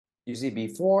You see,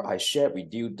 before I shared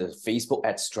with you the Facebook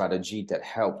ad strategy that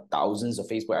helped thousands of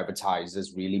Facebook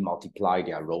advertisers really multiply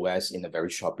their ROAS in a very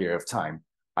short period of time,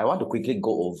 I want to quickly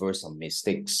go over some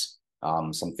mistakes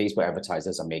some Facebook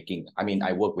advertisers are making. I mean,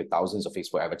 I work with thousands of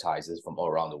Facebook advertisers from all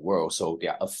around the world, so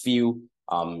there are a few,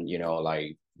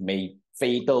 like made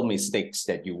fatal mistakes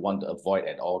that you want to avoid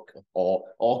at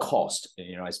all cost.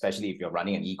 Especially if you're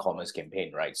running an e-commerce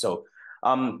campaign, right? So,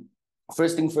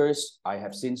 first thing first, I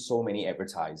have seen so many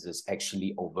advertisers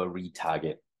actually over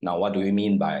retarget. Now, what do we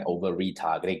mean by over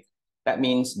retargeting? That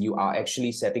means you are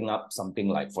actually setting up something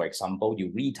like, for example, you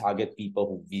retarget people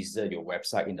who visit your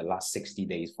website in the last 60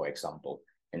 days, for example.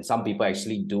 And some people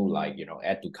actually do like,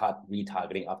 add to cart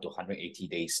retargeting up to 180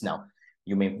 days. Now,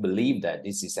 you may believe that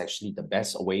this is actually the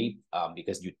best way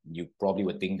because you probably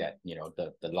would think that,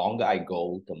 the longer I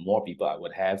go, the more people I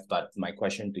would have. But my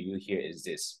question to you here is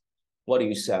this. What do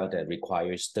you sell that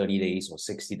requires 30 days or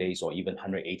 60 days or even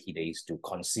 180 days to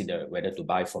consider whether to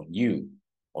buy from you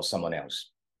or someone else?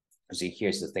 See,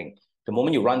 here's the thing. The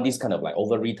moment you run this kind of like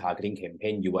over retargeting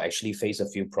campaign, you will actually face a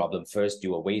few problems. First,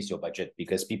 you will waste your budget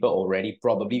because people already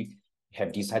probably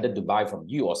have decided to buy from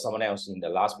you or someone else in the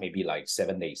last maybe like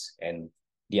 7 days. And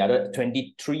the other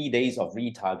 23 days of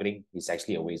retargeting is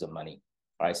actually a waste of money.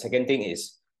 All right. Second thing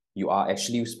is you are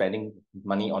actually spending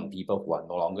money on people who are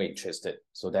no longer interested.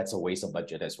 So that's a waste of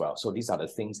budget as well. So these are the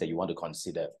things that you want to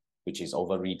consider, which is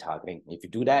over retargeting. If you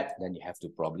do that, then you have to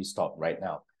probably stop right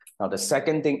now. Now, the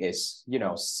second thing is,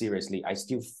 seriously, I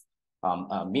still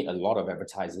meet a lot of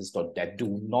advertisers that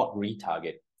do not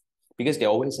retarget because they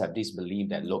always have this belief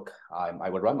that, look,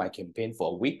 I will run my campaign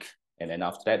for a week and then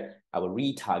after that, I will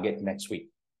retarget next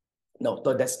week. No,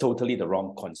 that's totally the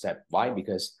wrong concept. Why?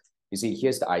 Because you see,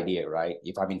 here's the idea, right?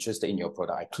 If I'm interested in your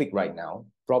product, I click right now,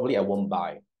 probably I won't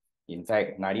buy. In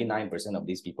fact, 99% of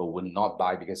these people will not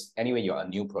buy because anyway, you're a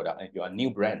new product and you're a new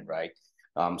brand, right?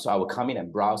 So I will come in and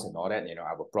browse and all that,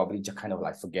 I will probably just kind of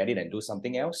like forget it and do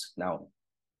something else. Now,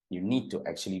 you need to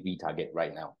actually retarget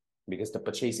right now because the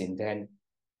purchase intent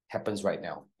happens right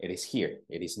now. It is here.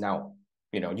 It is now.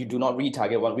 You do not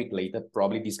retarget 1 week later,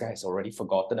 probably this guy has already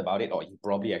forgotten about it or he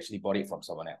probably actually bought it from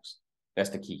someone else. That's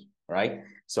the key, right?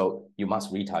 So you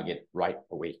must retarget right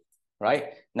away,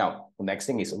 right? Now, the next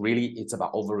thing is really, it's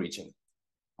about overreaching.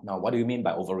 Now, what do you mean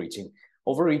by overreaching?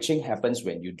 Overreaching happens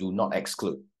when you do not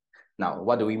exclude. Now,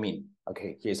 what do we mean?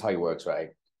 Okay, here's how it works, right?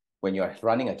 When you're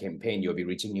running a campaign, you'll be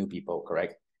reaching new people,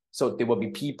 correct? So there will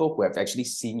be people who have actually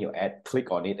seen your ad,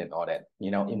 click on it and all that.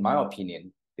 In my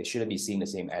opinion, they shouldn't be seeing the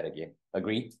same ad again.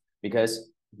 Agree? Because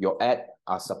your ad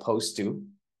are supposed to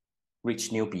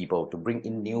reach new people, to bring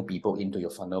in new people into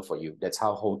your funnel for you. That's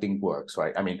how whole thing works,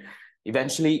 right? I mean,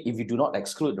 eventually, if you do not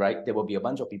exclude, right, there will be a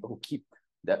bunch of people who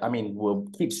will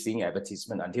keep seeing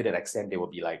advertisement until that extent they will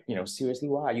be like, seriously,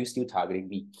 why are you still targeting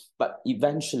me? But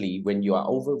eventually, when you are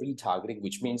over retargeting,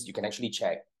 which means you can actually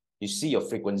check, you see your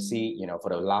frequency, for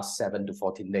the last 7 to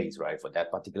 14 days, right, for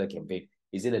that particular campaign,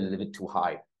 is it a little bit too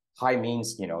high? High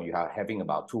means, you are having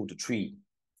about 2 to 3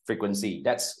 frequency.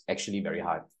 That's actually very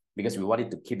high because we wanted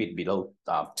to keep it below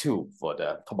 2 for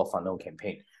the top of funnel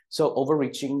campaign. So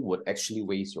overreaching would actually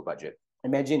waste your budget.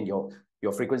 Imagine your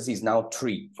frequency is now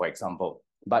 3, for example.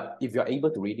 But if you're able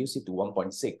to reduce it to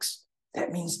 1.6,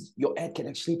 that means your ad can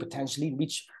actually potentially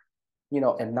reach,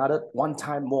 another 1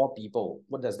 time more people.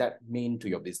 What does that mean to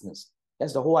your business?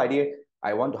 That's the whole idea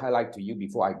I want to highlight to you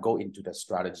before I go into the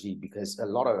strategy, because a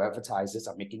lot of advertisers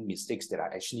are making mistakes that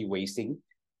are actually wasting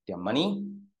their money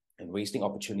and wasting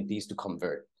opportunities to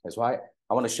convert. That's why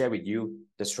I want to share with you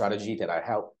the strategy that I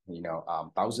help,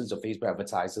 thousands of Facebook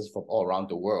advertisers from all around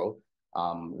the world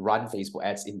run Facebook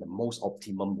ads in the most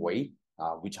optimum way,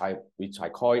 which I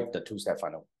call it the 2-step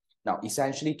funnel. Now,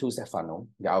 essentially 2-step funnel,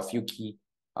 there are a few key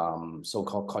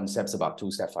so-called concepts about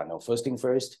 2-step funnel. First thing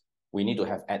first, we need to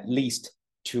have at least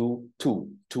two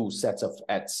sets of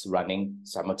ads running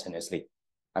simultaneously.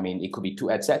 I mean, it could be 2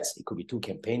 ad sets, it could be 2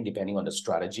 campaigns, depending on the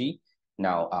strategy.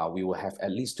 Now, we will have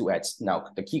at least 2 ads. Now,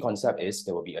 the key concept is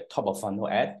there will be a top of funnel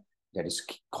ad that is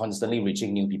constantly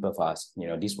reaching new people for us.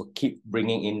 This will keep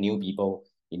bringing in new people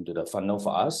into the funnel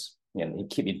for us and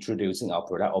keep introducing our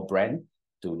product or brand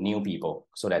to new people.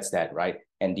 So that's that, right?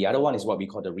 And the other one is what we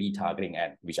call the retargeting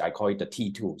ad, which I call it the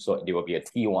T2. So there will be a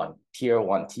T1, tier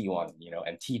 1, T1,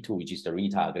 and T2, which is the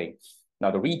retargeting.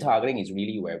 Now, the retargeting is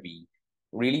really where we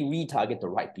really retarget the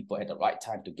right people at the right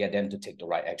time to get them to take the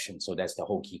right action. So that's the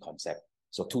whole key concept.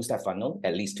 So 2-step funnel,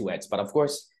 at least 2 ads. But of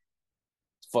course,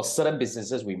 for certain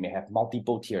businesses, we may have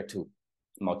multiple tier 2,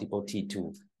 multiple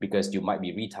T2, because you might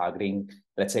be retargeting,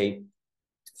 let's say,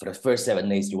 for the first 7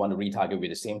 days, you want to retarget with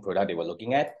the same product they were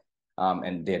looking at.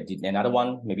 And another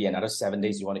one, maybe another 7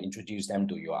 days, you want to introduce them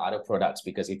to your other products,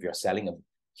 because if you're selling a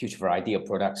huge variety of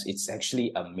products, it's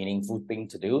actually a meaningful thing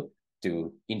to do,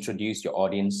 to introduce your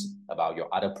audience about your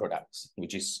other products,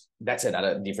 that's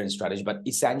another different strategy. But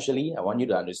essentially, I want you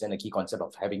to understand the key concept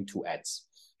of having 2 ads.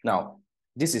 Now,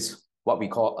 this is what we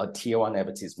call a tier 1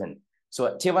 advertisement. So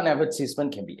a tier 1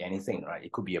 advertisement can be anything, right?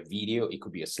 It could be a video, it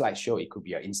could be a slideshow, it could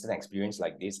be an instant experience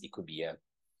like this, it could be a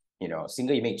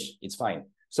single image, it's fine.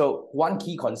 So one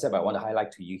key concept I want to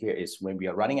highlight to you here is when we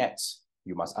are running ads,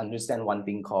 you must understand one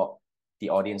thing called the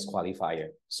audience qualifier.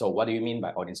 So what do you mean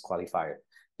by audience qualifier?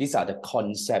 These are the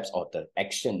concepts or the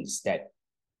actions that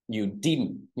you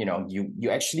deem, you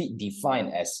actually define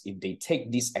as if they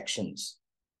take these actions,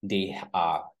 they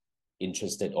are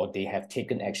interested or they have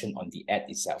taken action on the ad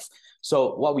itself.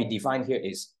 So what we define here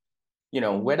is,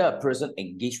 whether a person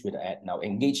engaged with the ad. Now,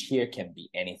 engage here can be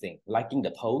anything: liking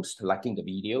the post, liking the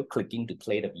video, clicking to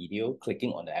play the video,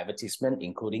 clicking on the advertisement,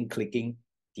 including clicking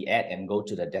the ad and go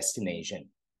to the destination.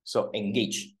 So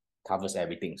engage covers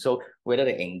everything. So whether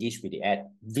they engage with the ad,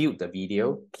 view the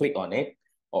video, click on it,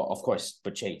 or of course,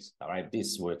 purchase. All right,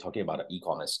 we're talking about the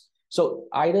e-commerce. So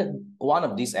either one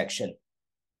of these action,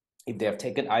 if they have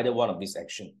taken either one of these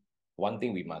action, one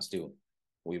thing we must do,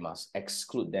 we must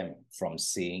exclude them from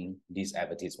seeing this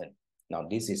advertisement. Now,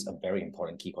 this is a very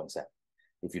important key concept.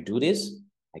 If you do this,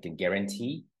 I can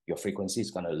guarantee your frequency is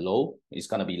going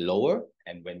to be lower.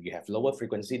 And when you have lower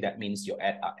frequency, that means your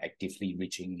ad are actively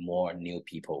reaching more new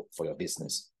people for your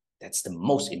business. That's the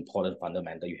most important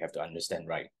fundamental you have to understand,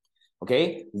 right?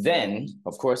 Okay, then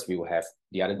of course we will have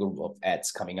the other group of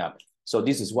ads coming up. So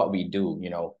this is what we do.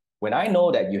 When I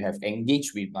know that you have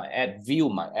engaged with my ad, view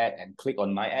my ad, and click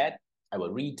on my ad, I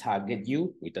will retarget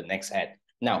you with the next ad.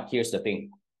 Now, here's the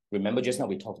thing. Remember just now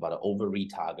we talked about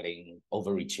over-retargeting,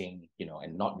 overreaching,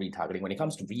 and not retargeting. When it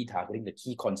comes to retargeting, the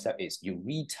key concept is you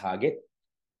retarget,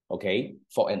 okay,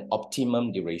 for an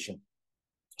optimum duration.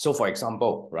 So for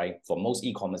example, right, for most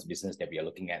e-commerce business that we are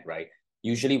looking at, right,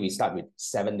 usually we start with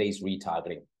 7 days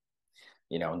retargeting.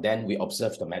 Then we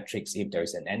observe the metrics. If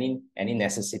there's any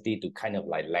necessity to kind of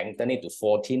like lengthen it to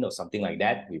 14 or something like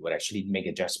that, we would actually make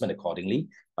adjustment accordingly.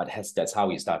 But that's how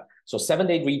we start. So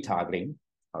 7-day retargeting,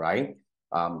 all right,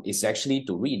 is actually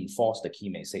to reinforce the key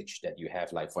message that you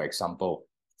have. Like, for example,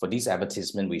 for this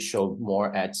advertisement, we show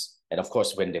more ads. And of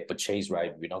course, when they purchase,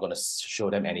 right, we're not going to show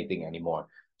them anything anymore.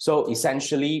 So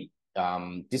essentially,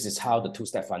 this is how the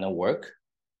 2-step funnel work,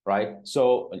 right?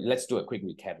 So let's do a quick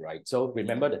recap, right? So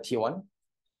remember the tier 1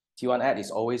 ad is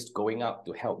always going out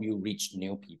to help you reach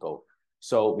new people.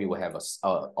 So we will have a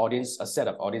set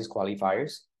of audience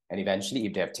qualifiers, and eventually,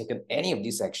 if they have taken any of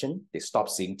this action, they stop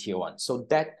seeing tier 1. So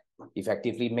that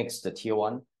effectively makes the tier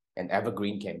 1 an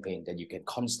evergreen campaign that you can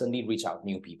constantly reach out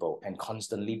new people and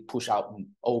constantly push out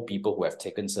old people who have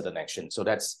taken certain action. So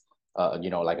that's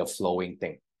like a flowing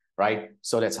thing, right?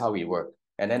 So that's how we work.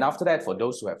 And then after that, for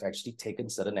those who have actually taken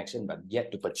certain action but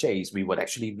yet to purchase, we would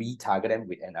actually retarget them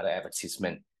with another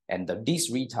advertisement. And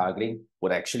this retargeting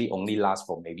would actually only last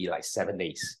for maybe like 7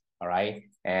 days, all right?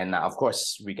 And of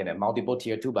course, we can have multiple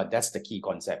tier 2, but that's the key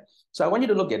concept. So I want you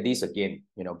to look at this again.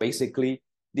 Basically,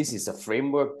 this is a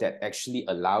framework that actually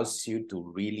allows you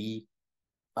to really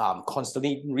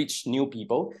constantly reach new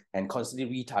people and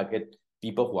constantly retarget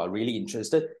people who are really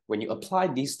interested. When you apply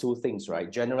these 2 things,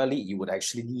 right, generally, you would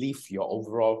actually lift your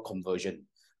overall conversion.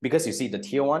 Because you see, the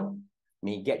tier 1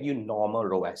 may get you normal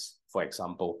ROAS, for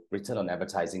example, return on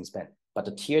advertising spend. But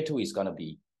the tier 2 is going to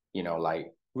be,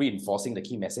 like reinforcing the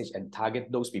key message and target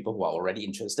those people who are already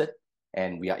interested.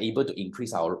 And we are able to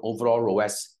increase our overall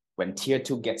ROAS when tier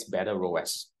 2 gets better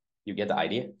ROAS. You get the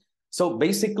idea? So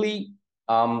basically,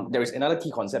 there is another key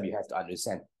concept you have to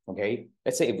understand. Okay,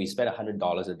 let's say if we spend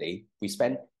 $100 a day, we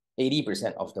spend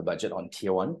 80% of the budget on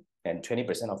tier 1 and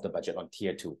 20% of the budget on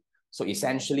tier 2. So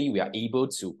essentially, we are able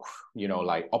to,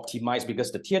 like optimize,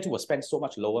 because the tier 2 will spend so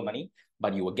much lower money,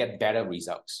 but you will get better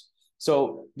results.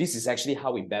 So this is actually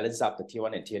how we balance up the tier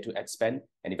 1 and tier 2 ad spend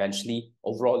and eventually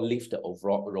overall lift the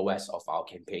overall ROAS of our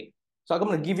campaign. So I'm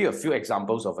going to give you a few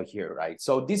examples over here, right?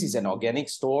 So this is an organic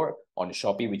store on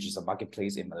Shopee, which is a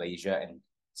marketplace in Malaysia and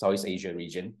Southeast Asia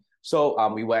region. So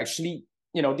we were actually,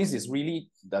 this is really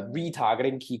the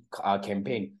retargeting key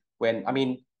campaign.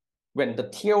 When the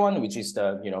tier 1, which is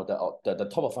the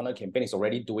top of funnel campaign, is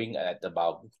already doing at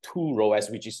about 2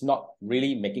 ROAS, which is not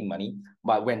really making money.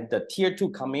 But when the tier 2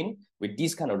 come in with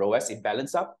this kind of ROAS, it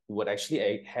balance up, we would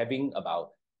actually having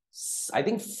about, I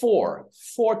think, 4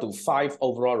 to 5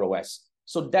 overall ROAS.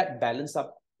 So that balance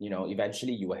up,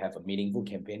 eventually you will have a meaningful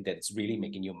campaign that's really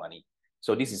making you money.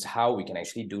 So this is how we can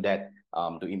actually do that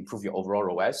to improve your overall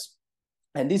ROAS.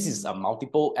 And this is a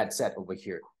multiple ad set over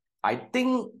here. I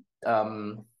think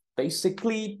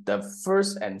basically the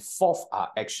first and fourth are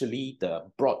actually the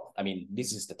broad. I mean,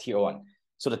 this is the tier one.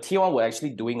 So the tier one, we're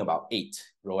actually doing about 8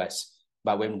 ROAS.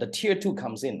 But when the tier two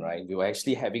comes in, right, we were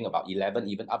actually having about 11,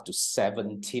 even up to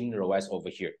 17 ROAS over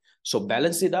here. So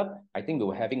balance it up, I think we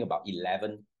were having about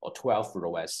 11 or 12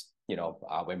 ROAS,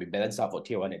 when we balance out for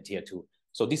tier one and tier two.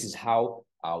 So this is how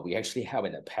we actually have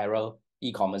an apparel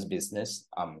e-commerce business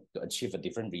to achieve a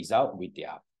different result with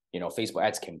their Facebook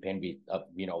ads campaign with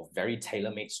a very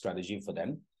tailor-made strategy for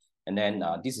them. And then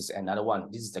this is another one.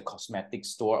 This is the cosmetic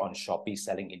store on Shopee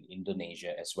selling in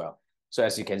Indonesia as well. So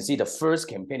as you can see, the first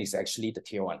campaign is actually the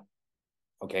tier one,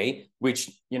 okay, which,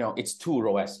 it's 2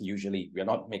 ROAS usually. We're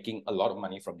not making a lot of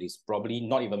money from this, probably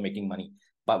not even making money.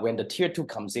 But when the tier two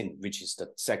comes in, which is the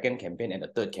second campaign and the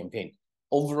third campaign,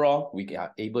 overall, we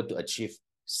are able to achieve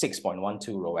 6.12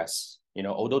 ROAS.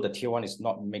 Although the tier one is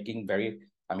not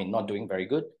not doing very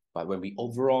good, but when we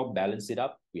overall balance it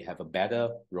up, we have a better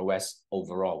ROAS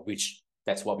overall, which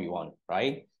that's what we want,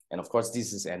 right? And of course,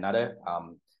 this is another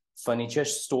furniture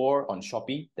store on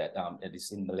Shopee that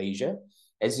is in Malaysia.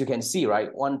 As you can see,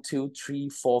 right, 1, 2, 3,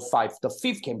 4, 5. The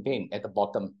fifth campaign at the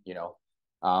bottom,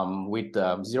 with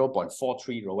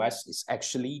 0.43 ROAS is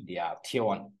actually their tier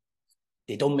one.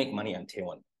 They don't make money on tier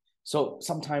one. So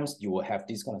sometimes you will have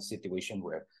this kind of situation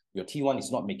where your T1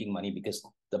 is not making money because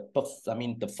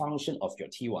the function of your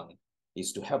T1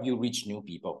 is to help you reach new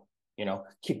people,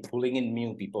 keep pulling in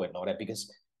new people and all that,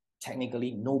 because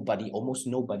technically almost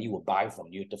nobody will buy from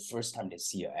you the first time they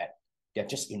see your ad. They're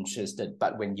just interested.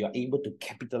 But when you're able to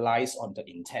capitalize on the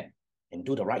intent and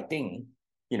do the right thing,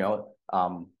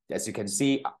 as you can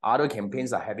see, other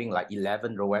campaigns are having like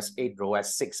 11 ROAS, 8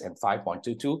 ROAS, 6 and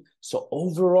 5.22. So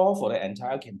overall for the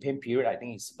entire campaign period, I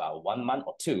think it's about 1 month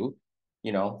or 2,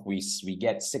 we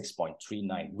get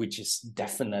 6.39, which is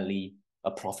definitely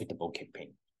a profitable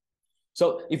campaign.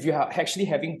 So if you are actually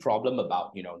having problem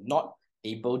about, not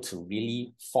able to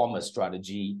really form a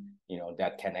strategy,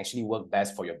 that can actually work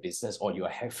best for your business, or you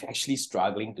are actually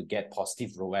struggling to get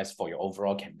positive ROAS for your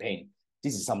overall campaign,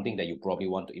 this is something that you probably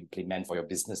want to implement for your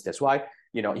business. That's why,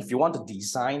 if you want to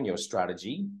design your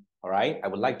strategy, all right, I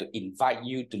would like to invite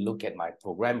you to look at my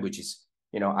program, which is,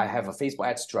 I have a Facebook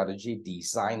ad strategy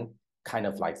design kind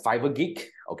of like Fiverr gig,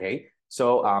 okay?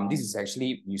 So this is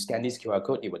actually, you scan this QR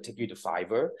code, it will take you to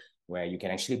Fiverr, where you can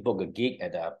actually book a gig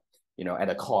at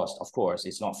a cost. Of course,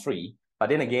 it's not free. But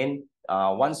then again,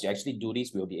 once you actually do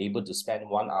this, we'll be able to spend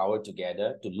 1 hour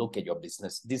together to look at your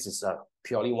business. This is a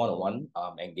purely one-on-one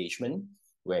engagement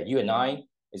where you and I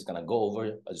is going to go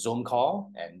over a Zoom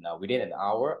call, and within an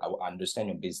hour, I will understand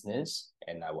your business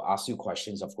and I will ask you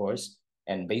questions, of course.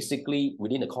 And basically,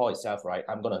 within the call itself, right,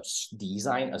 I'm going to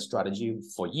design a strategy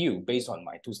for you based on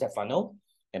my 2-step funnel.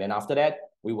 And then after that,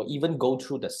 we will even go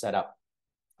through the setup.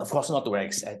 Of course, not to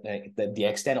the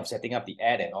extent of setting up the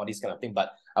ad and all these kind of thing,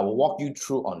 but I will walk you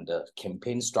through on the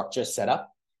campaign structure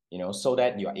setup, so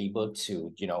that you're able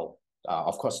to,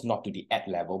 of course, not to the ad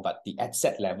level, but the ad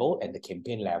set level and the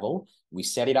campaign level. We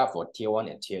set it up for tier 1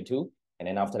 and tier 2. And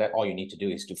then after that, all you need to do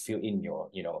is to fill in your,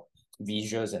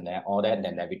 visuals and all that, and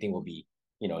then everything will be,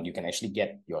 you can actually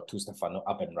get your 2-step funnel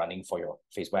up and running for your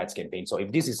Facebook ads campaign. So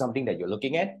if this is something that you're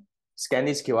looking at, scan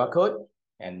this QR code,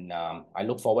 and I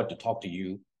look forward to talk to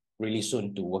you really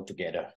soon to work together.